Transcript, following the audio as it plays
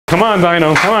Come on,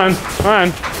 Dino, come on, come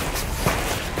on.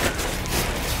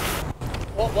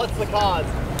 What's the cause?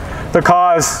 The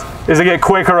cause is to get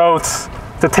Quaker Oats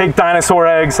to take dinosaur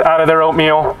eggs out of their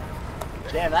oatmeal.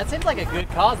 Damn, that seems like a good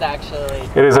cause, actually.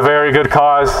 It is a very good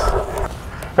cause.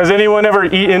 Has anyone ever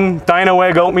eaten Dino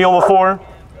Egg oatmeal before?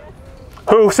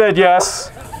 Who said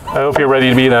yes? I hope you're ready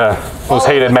to be the most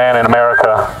hated man in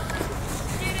America.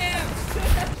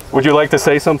 Would you like to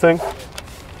say something?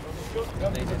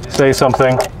 Say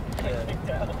something.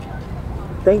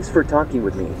 Thanks for talking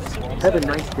with me. Have a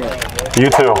nice day. You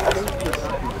too.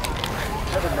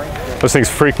 Those things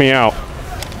freak me out.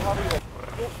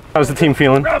 How's the team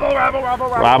feeling? Rabble, rabble, rabble,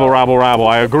 rabble. Rabble, rabble, rabble.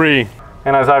 I agree.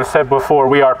 And as I've said before,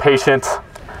 we are patient.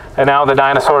 And now the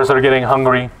dinosaurs are getting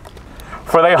hungry.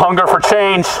 For they hunger for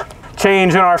change.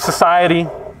 Change in our society.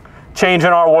 Change in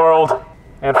our world.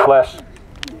 And flesh.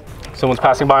 Someone's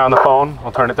passing by on the phone.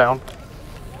 I'll turn it down.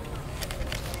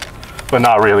 But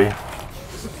not really.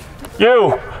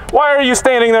 You! Why are you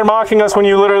standing there mocking us when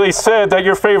you literally said that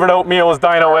your favorite oatmeal is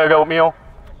Dino Egg oatmeal?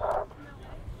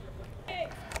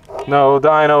 No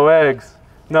Dino Eggs.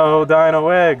 No Dino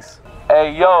Eggs.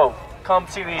 Hey, yo, come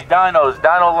see these dinos.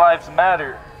 Dino lives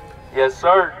matter. Yes,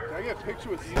 sir. Can I get a picture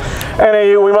with you?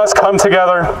 NAU, we must come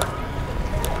together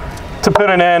to put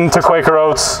an end to Quaker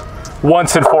Oats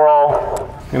once and for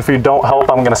all. And if you don't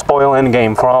help, I'm going to spoil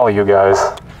endgame for all of you guys.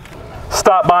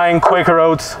 Stop buying Quaker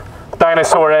Oats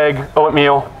Dinosaur Egg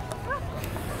oatmeal.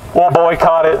 We'll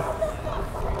boycott it.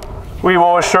 We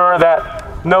will assure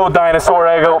that no dinosaur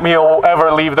egg oatmeal will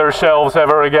ever leave their shelves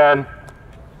ever again.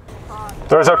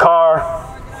 There's a car.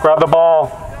 Grab the ball.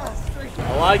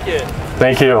 I like it.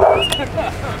 Thank you.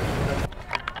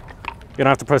 You don't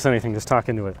have to press anything, just talk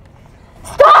into it.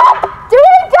 Stop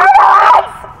doing Dino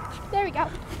Eggs! There we go.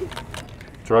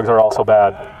 Drugs are also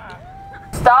bad.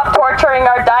 Stop torturing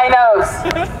our dinos.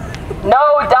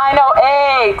 No Dino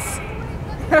Eggs.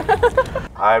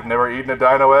 I've never eaten a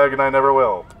dino egg and I never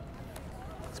will.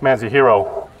 This man's a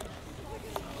hero.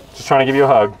 Just trying to give you a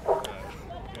hug.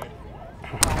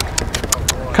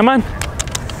 Come on.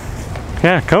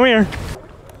 Yeah, come here.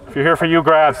 If you're here for you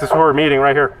grads, this is where we're meeting,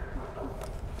 right here.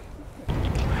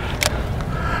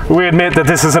 We admit that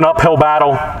this is an uphill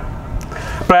battle.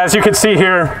 But as you can see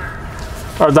here,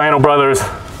 our dino brothers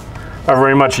are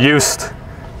very much used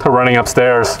to running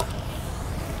upstairs.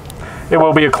 It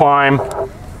will be a climb.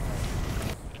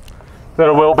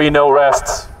 There will be no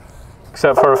rests,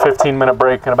 except for a 15-minute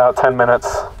break in about 10 minutes.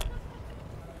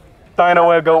 Dino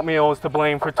Egg oatmeal is to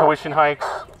blame for tuition hikes.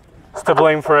 It's to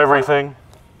blame for everything.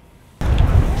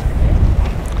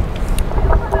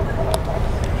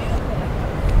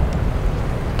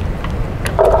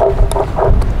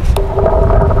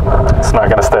 It's not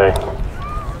gonna stay.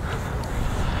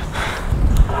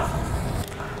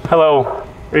 Hello,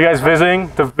 are you guys visiting,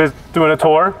 doing a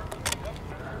tour?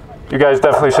 You guys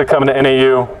definitely should come to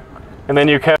NAU, and then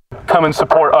you can come and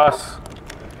support us.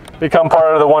 Become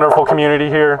part of the wonderful community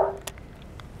here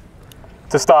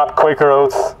to stop Quaker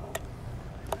Oats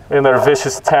and their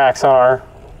vicious attacks on our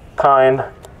kind.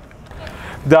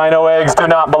 Dino eggs do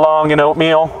not belong in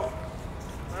oatmeal.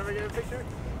 Ever get a picture?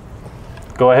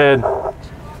 Go ahead.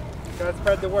 Gotta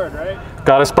spread the word, right?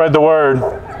 Gotta spread the word.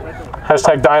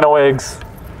 Hashtag Dino Eggs.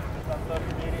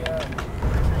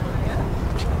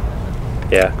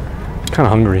 Yeah. Kind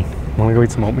of hungry. Want to go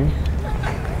eat some oatmeal?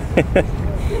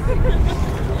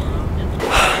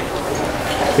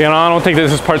 You know, I don't think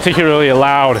this is particularly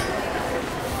allowed,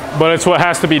 but it's what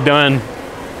has to be done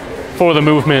for the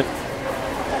movement.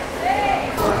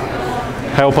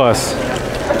 Help us.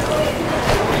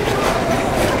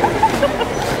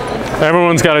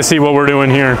 Everyone's got to see what we're doing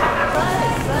here.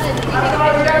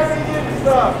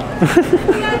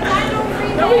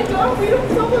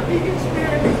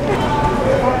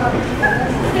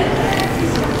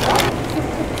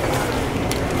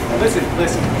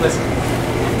 Listen.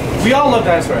 We all love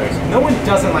dinosaur eggs. No one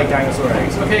doesn't like dinosaur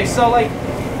eggs. Okay, so like,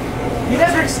 you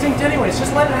guys are extinct anyways.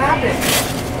 Just let it happen.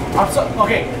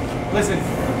 Okay, listen,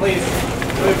 please.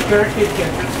 If there are kids get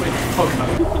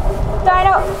Pokemon.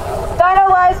 Dino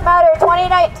Lives Matter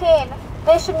 2019.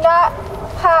 They should not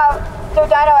have their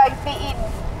dino eggs be eaten.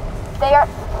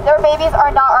 Their babies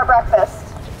are not our breakfast.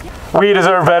 We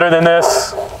deserve better than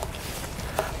this.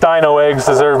 Dino eggs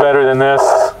deserve better than this.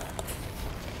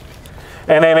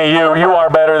 And NAU, you are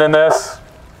better than this.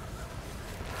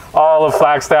 All of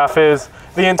Flagstaff is.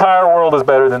 The entire world is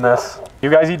better than this. You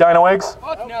guys eat dino eggs?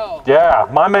 Fuck no. Yeah,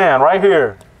 my man, right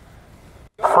here.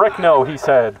 Frick no, he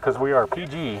said, because we are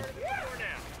PG.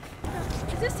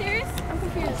 Is this serious? I'm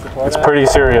confused. It's pretty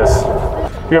serious.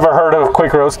 You ever heard of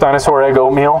Quaker Oats Dinosaur Egg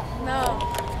Oatmeal? No.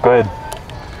 Good.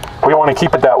 We want to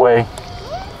keep it that way.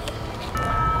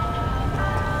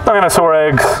 Dinosaur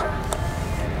eggs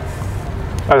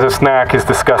as a snack is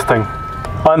disgusting,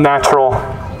 unnatural,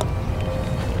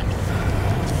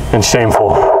 and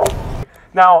shameful.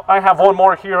 Now, I have one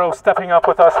more hero stepping up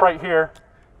with us right here.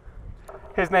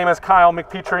 His name is Kyle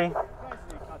McPetrie.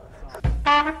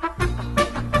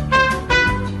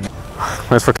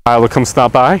 Nice for Kyle to come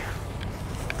stop by.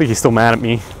 I think he's still mad at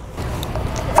me.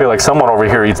 I feel like someone over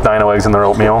here eats dino eggs in their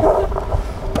oatmeal.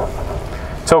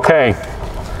 It's okay.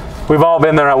 We've all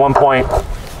been there at one point.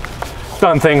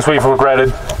 Done things we've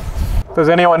regretted. Does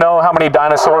anyone know how many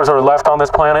dinosaurs are left on this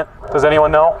planet? Does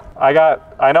anyone know?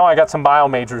 I know I got some bio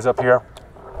majors up here.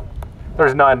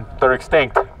 There's none. They're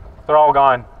extinct. They're all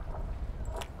gone.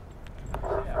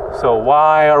 So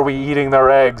why are we eating their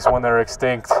eggs when they're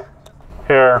extinct?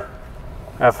 Here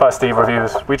at Fusty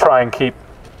Reviews, we try and keep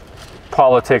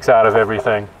politics out of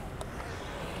everything.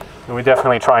 And we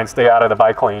definitely try and stay out of the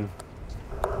bike lane.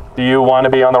 Do you want to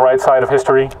be on the right side of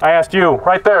history? I asked you,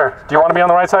 right there, do you want to be on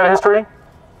the right side of history?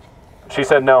 She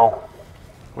said no.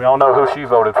 We all know who she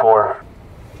voted for.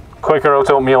 Quaker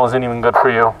Oatmeal isn't even good for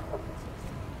you.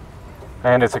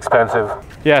 And it's expensive.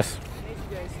 Yes.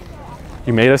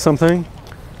 You made us something?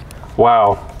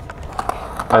 Wow.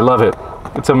 I love it.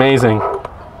 It's amazing.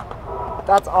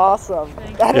 That's awesome.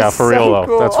 That yeah, is for real so though.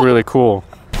 cool. That's really cool.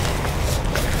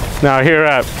 Now here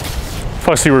at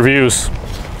Fusty Reviews,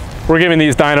 we're giving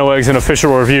these dino eggs an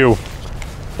official review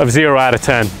of 0 out of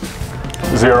 10.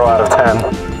 0 out of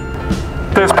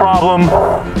 10. This problem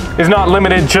is not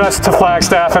limited just to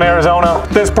Flagstaff and Arizona.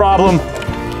 This problem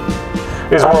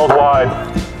is worldwide.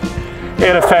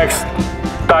 It affects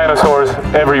dinosaurs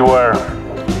everywhere.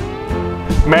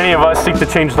 Many of us seek to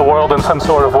change the world in some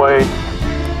sort of way.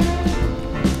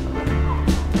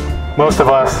 Most of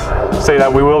us say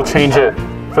that we will change it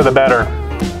for the better.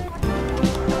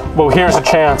 Well, here's a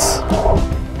chance.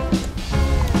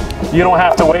 You don't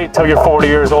have to wait till you're 40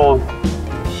 years old.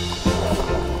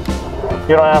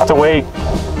 You don't have to wait.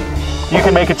 You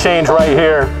can make a change right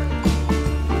here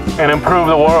and improve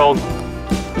the world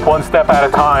one step at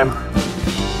a time.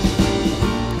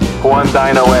 One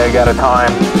dino egg at a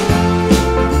time.